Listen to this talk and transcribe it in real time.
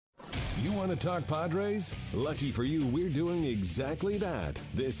You want to talk Padres? Lucky for you, we're doing exactly that.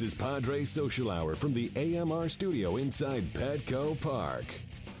 This is Padres Social Hour from the AMR studio inside Petco Park.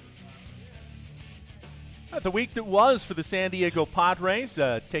 The week that was for the San Diego Padres,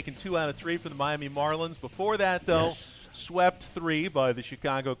 taking 2 out of 3 for the Miami Marlins. Before that, though, swept 3 by the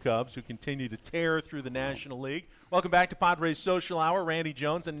Chicago Cubs, who continue to tear through the National League. Welcome back to Padres Social Hour. Randy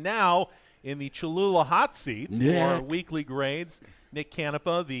Jones, and now in the Cholula hot seat for our weekly grades, Nick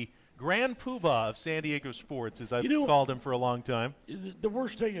Canepa, the Grand Poobah of San Diego sports, as I've called him for a long time. The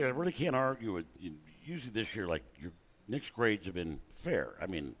worst thing, I really can't argue with, usually this year, like, Nick's grades have been fair. I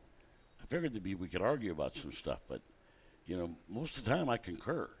mean, I figured we could argue about some stuff, but, most of the time I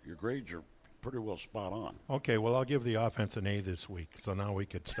concur. Your grades are pretty well spot on. Okay, well, I'll give the offense an A this week, so now we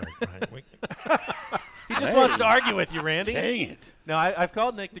could start. He just wants to argue with you, Randy. Dang it. No, I've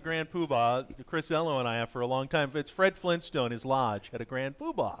called Nick the Grand Poobah. Chris Ello and I have for a long time. It's Fred Flintstone, his lodge, had a Grand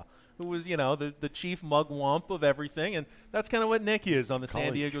Poobah, who was, the chief mugwump of everything, and that's kind of what Nick is on the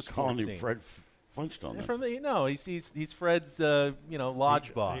San Diego sports scene. Calling him Fred Flintstone. He's Fred's,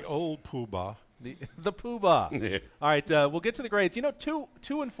 lodge boss. The old Poobah. The Poobah. All right, we'll get to the grades.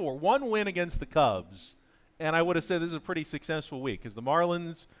 2 and 4, 1 win against the Cubs, and I would have said this is a pretty successful week because the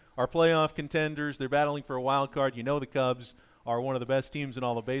Marlins are playoff contenders. They're battling for a wild card. The Cubs are one of the best teams in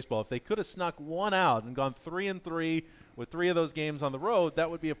all of baseball. If they could have snuck one out and gone 3 and 3 with 3 of those games on the road, that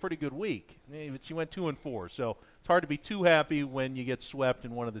would be a pretty good week. But you went 2 and 4, so it's hard to be too happy when you get swept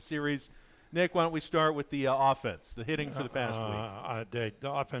in one of the series. Nick, why don't we start with the offense, the hitting for the past week?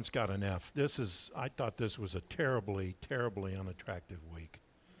 The offense got an F. I thought this was a terribly, terribly unattractive week.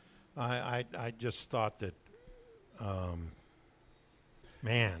 I just thought that, I'm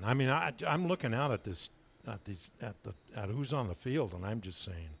looking out at this, at who's on the field, and I'm just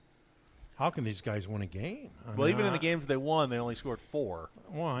saying, how can these guys win a game? Even in the games they won, they only scored 4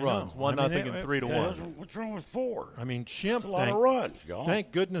 runs, 1-0 and 3-1. What's wrong with 4? Schimpf. That's a lot of runs,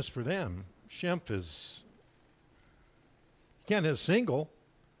 Thank goodness for them. Schimpf is – he can't hit a single,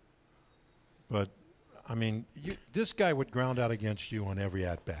 but, this guy would ground out against you on every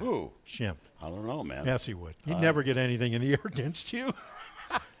at-bat. Who? Schimpf. I don't know, man. Yes, he would. He'd never get anything in the air against you.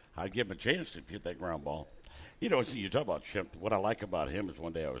 I'd give him a chance to hit that ground ball. You talk about Schimpf. What I like about him is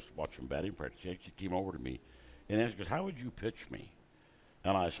one day I was watching batting practice. He actually came over to me and asked, goes, "How would you pitch me?"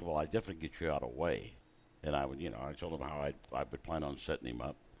 And I said, "Well, I'd definitely get you out of the way." And I would, I told him how I would plan on setting him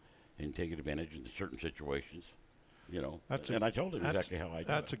up and taking advantage in certain situations. And I told him exactly how I do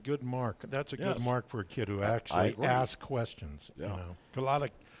That's it. a good mark. That's a good mark for a kid who actually asks questions. Yeah. A lot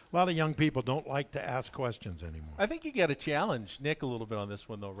of young people don't like to ask questions anymore. I think you got to challenge Nick a little bit on this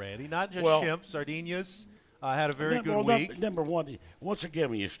one, though, Randy. Not just Schimpf. Sardinius had a very good week. Number one, once again,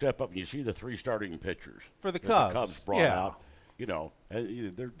 when you step up and you see the 3 starting pitchers for the Cubs, brought out,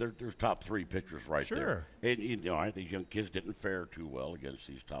 and they're top 3 pitchers right there. And I think these young kids didn't fare too well against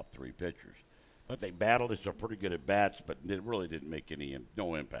these top 3 pitchers, but they battled. It's pretty good at bats, but it really didn't make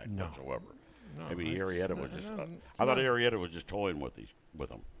no impact whatsoever. No, Arrieta was just. I thought Arrieta was just toying with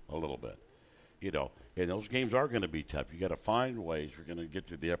them a little bit. And those games are going to be tough. You got to find ways. If you're going to get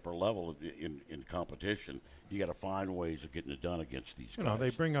to the upper level in competition, you got to find ways of getting it done against these guys. They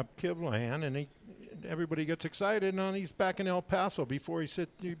bring up Kiblahan, and everybody gets excited, and he's back in El Paso before he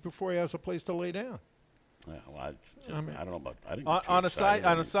has a place to lay down. Yeah, well, I don't know about. I didn't on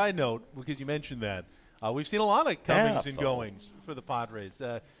a side note, because you mentioned that, we've seen a lot of comings and goings for the Padres.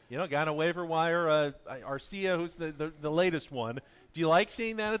 Guy on a waiver wire, Arcia, who's the latest one. Do you like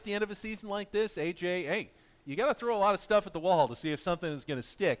seeing that at the end of a season like this? AJ, hey, you got to throw a lot of stuff at the wall to see if something is going to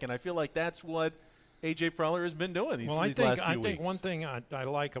stick, and I feel like that's what AJ Preller has been doing these last few weeks. I think one thing I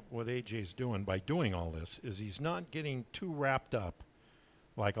like what AJ's doing by doing all this is he's not getting too wrapped up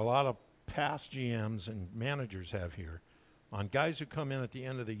like a lot of past GMs and managers have here on guys who come in at the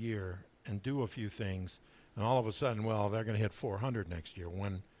end of the year and do a few things, and all of a sudden, they're going to hit 400 next year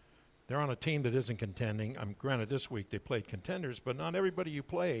when they're on a team that isn't contending. Granted, this week they played contenders, but not everybody you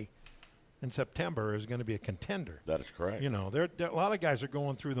play in September is going to be a contender. That is correct. A lot of guys are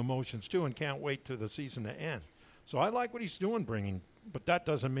going through the motions too and can't wait to the season to end. So I like what he's doing, but that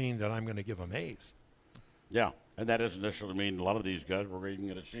doesn't mean that I'm going to give him A's. Yeah, and that doesn't necessarily mean a lot of these guys we're even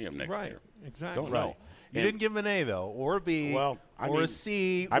going to see him next year. Right, exactly. Don't know. You didn't give him an A, though, or a B, a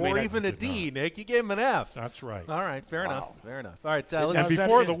C, or even a D, Nick. You gave him an F. That's right. All right, fair enough. All right, and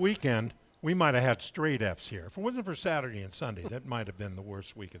before the weekend, we might have had straight Fs here. If it wasn't for Saturday and Sunday, that might have been the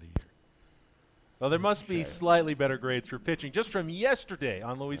worst week of the year. Well, there must be slightly better grades for pitching just from yesterday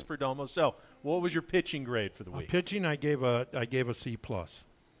on Luis Perdomo. So, what was your pitching grade for the week? Pitching, I gave a C+.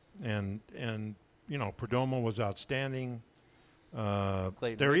 And Perdomo was outstanding.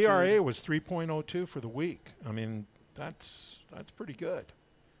 Their ERA was 3.02 for the week. I mean, that's pretty good.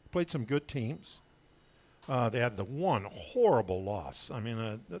 Played some good teams. They had the one horrible loss. I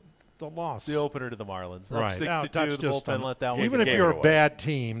mean, the loss. The opener to the Marlins. Right. Up 6-2, the bullpen let that one. Even if you're a bad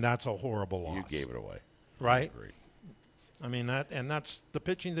team, that's a horrible loss. You gave it away. Right? I mean, that's the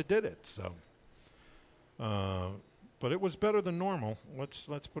pitching that did it. So, but it was better than normal.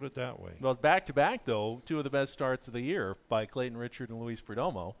 Let's put it that way. Well, back-to-back, though, two of the best starts of the year by Clayton Richard and Luis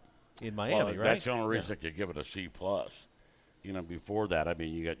Perdomo in Miami, right? That's the only reason I could give it a C+. You know, before that, I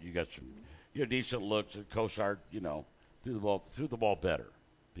mean, you got some decent looks at Cosart, threw the ball better,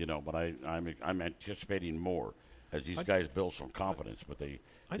 but I'm anticipating more as these guys build some confidence, but they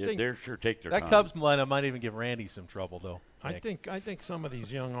sure take their time. That Cubs lineup might even give Randy some trouble, though. I think some of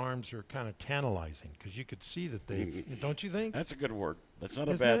these young arms are kind of tantalizing because you could see that don't you think? That's a good word. That's not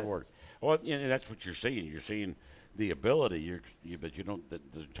Isn't a bad it? word. Well, that's what you're seeing. You're seeing the ability, but you don't the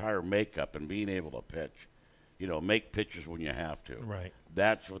entire makeup and being able to pitch. Make pitches when you have to. Right.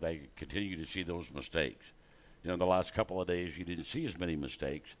 That's where they continue to see those mistakes. The last couple of days you didn't see as many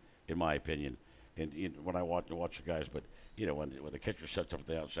mistakes, in my opinion. And when I watch the guys, but when the catcher sets up at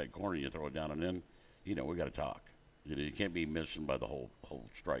the outside corner, you throw it down and in. We got to talk. You can't be missing by the whole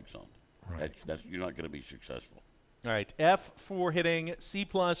strike zone. Right. That's you're not going to be successful. All right, F for hitting, C+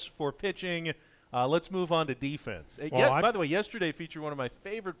 for pitching. Let's move on to defense. By the way, yesterday featured one of my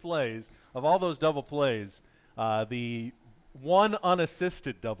favorite plays of all those double plays. The one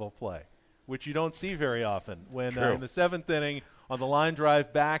unassisted double play, which you don't see very often, when in the seventh inning on the line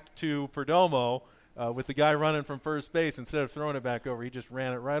drive back to Perdomo with the guy running from first base, instead of throwing it back over, he just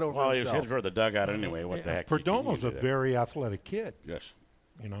ran it right over himself. Well, he was headed for the dugout anyway. What the heck? Perdomo's a very athletic kid. Yes.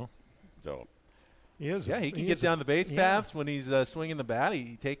 So he is. Yeah, he can get down the base paths when he's swinging the bat.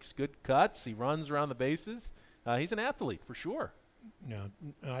 He takes good cuts. He runs around the bases. He's an athlete for sure. Yeah,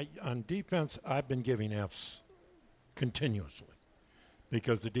 on defense, I've been giving Fs continuously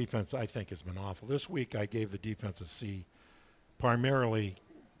because the defense, I think, has been awful. This week, I gave the defense a C, primarily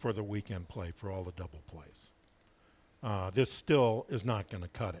for the weekend play, for all the double plays. This still is not going to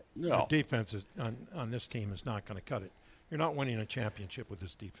cut it. No. The defense on this team is not going to cut it. You're not winning a championship with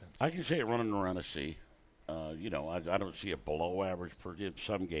this defense. I can say it running around a C. I don't see it below average for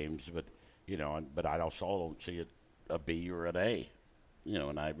some games, but I also don't see it a B or an A.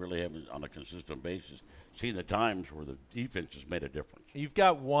 And I really haven't, on a consistent basis, seen the times where the defense has made a difference. You've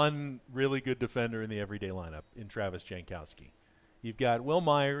got one really good defender in the everyday lineup in Travis Jankowski. You've got Will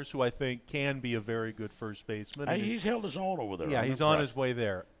Myers, who I think can be a very good first baseman. He's held his own over there. Yeah, he's on his way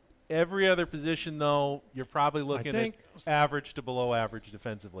there. Every other position, though, you're probably looking at average to below average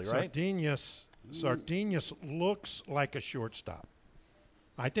defensively, right? Sardinas looks like a shortstop.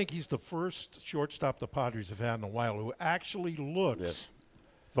 I think he's the first shortstop the Padres have had in a while who actually looks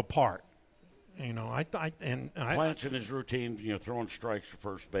the part. Plants in his routine, throwing strikes to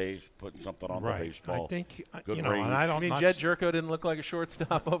first base, putting something on the baseball. I think, good and I don't. Jed Jerko didn't look like a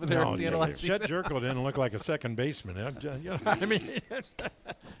shortstop over there at the end of last season? Jed Jerko didn't look like a second baseman. I mean,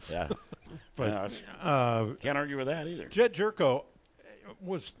 yeah. But can't argue with that either. Jed Jerko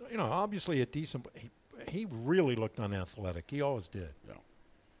was, obviously a decent. He really looked unathletic. He always did. Yeah.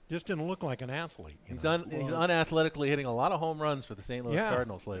 Just didn't look like an athlete. He's unathletically hitting a lot of home runs for the St. Louis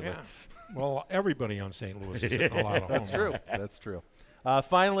Cardinals lately. Yeah. Well, everybody on St. Louis is hitting a lot of home runs. That's true.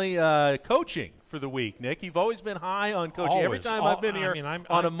 Finally, coaching for the week. Nick, you've always been high on coaching. Every time I've been here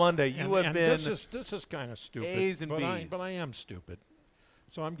on a Monday, you have been. This is kind of stupid. A's and B's. But I am stupid.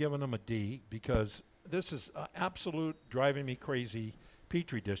 So I'm giving them a D because this is absolute driving me crazy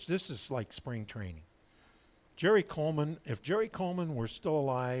petri dish. This is like spring training. Jerry Coleman, if Jerry Coleman were still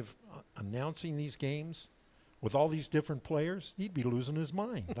alive announcing these games with all these different players, he'd be losing his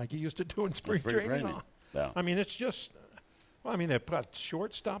mind like he used to do in spring training. Yeah. I mean, it's just, they've got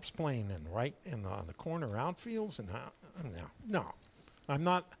shortstops playing on the corner outfields. And no, I'm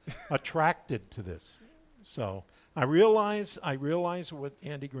not attracted to this. So I realize what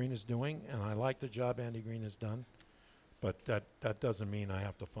Andy Green is doing, and I like the job Andy Green has done, but that doesn't mean I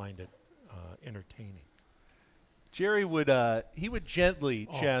have to find it entertaining. Jerry would gently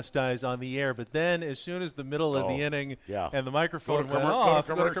chastise on the air, but then as soon as the middle of the inning and the microphone went off,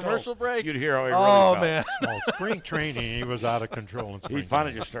 go to commercial break. You'd hear how he really felt. Man. Well, spring training, he was out of control. He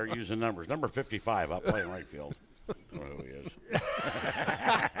finally just started using numbers. Number 55, out playing right field. I don't know who he is.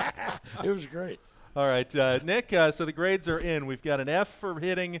 It was great. All right, Nick, so the grades are in. We've got an F for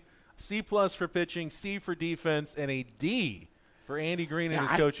hitting, C+ for pitching, C for defense, and a D for Andy Green and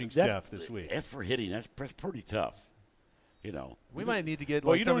his coaching staff this week. F for hitting, that's pretty tough. You know, We might need to get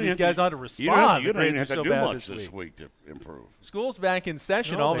well, like you some don't of these even guys have on to to- respond. You The don't even grades have are to so do bad much this week. week to improve. School's back in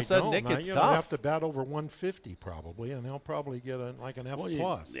session. No, all of they a sudden, don't. Nick, Now it's you're gonna tough. have to bat over 150 probably, and they'll probably get like an F Well,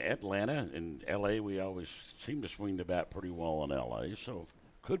 plus. Atlanta and L.A., we always seem to swing the bat pretty well in L.A., so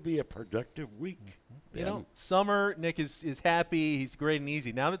could be a productive week. You know, summer, Nick is happy. He's great and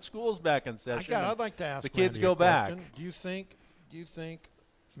easy. Now that school's back in session, I'd like to ask the kids Randy go a back. question. Do you think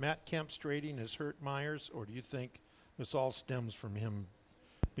Matt Kemp's trading has hurt Myers, or do you think this all stems from him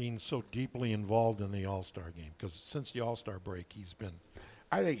being so deeply involved in the All-Star game? Because since the All-Star break, he's been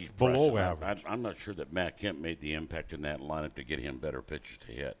I think he's below pressing. average. I'm not sure that Matt Kemp made the impact in that lineup to get him better pitches to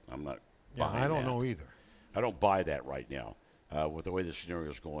hit. I'm not. Yeah, buying I don't that. know either. I don't buy that right now with the way the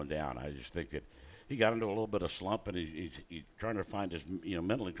scenario's going down. I just think that he got into a little bit of slump, and he's trying to find his,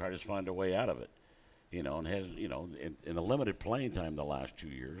 mentally trying to find a way out of it, and has, in the limited playing time the last 2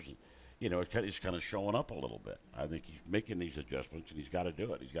 years, he's kind of showing up a little bit. I think he's making these adjustments, and he's got to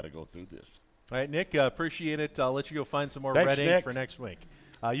do it. He's got to go through this. All right, Nick, appreciate it. I'll let you go find some more Thanks, Red Ink Nick. for next week.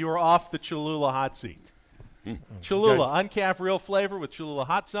 You are off the Cholula hot seat. Cholula, uncapped real flavor with Cholula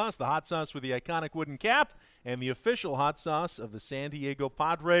hot sauce, the hot sauce with the iconic wooden cap, and the official hot sauce of the San Diego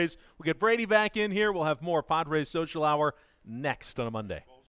Padres. We'll get Brady back in here. We'll have more Padres Social Hour next on a Monday.